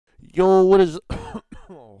Yo, what is? Oh,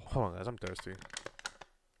 hold on, guys. I'm thirsty.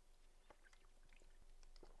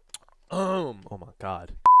 Oh my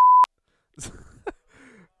god.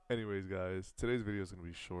 Anyways, guys, today's video is gonna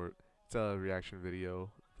be short. It's a reaction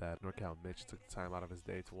video that norCal Mitch took the time out of his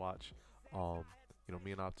day to watch.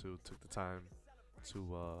 Me and TuTu took the time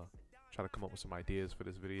to try to come up with some ideas for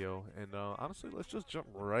this video, and honestly, let's just jump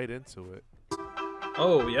right into it.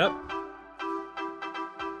 Oh, yep.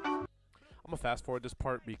 I'm gonna fast forward this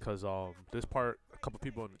part because this part, a couple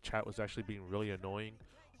people in the chat was actually being really annoying.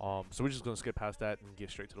 So we're just gonna skip past that and get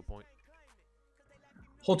straight to the point.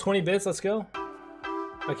 Whole 20 bits, let's go.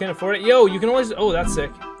 I can't afford it. Yo, you can always, oh, that's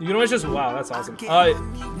sick. You can always just, wow, that's awesome.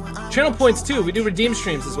 Channel points too. We do redeem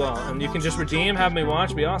streams as well. And you can just redeem, have me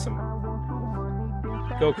watch, be awesome.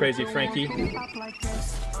 Go crazy, Frankie.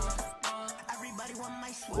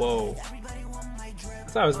 Whoa.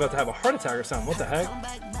 I thought I was about to have a heart attack or something. What the heck?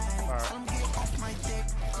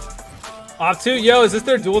 Off 2, yo, is this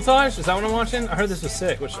their Duotage? Is that what I'm watching? I heard this was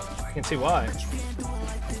sick, which I can see why.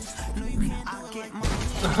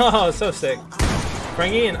 Oh, so sick.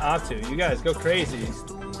 Frankie and Atu, you guys go crazy.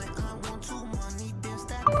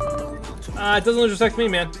 It doesn't respect me,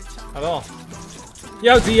 man, at all.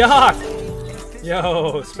 Yo, Diak!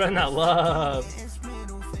 Yo, spreading that love.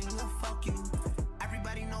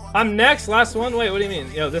 I'm next, last one? Wait, what do you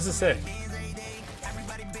mean? Yo, this is sick.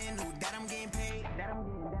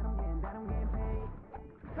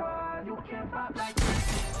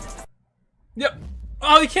 Yep.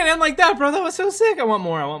 Oh, you can't end like that, bro. That was so sick. I want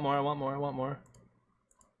more. I want more. I want more. I want more.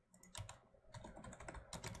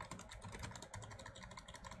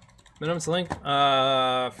 Minimum link.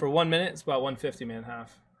 For 1 minute, it's about 150, man,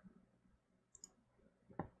 half.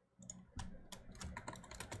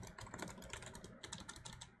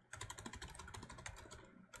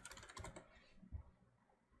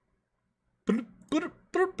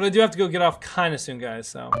 But I do have to go get off kind of soon, guys.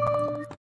 So.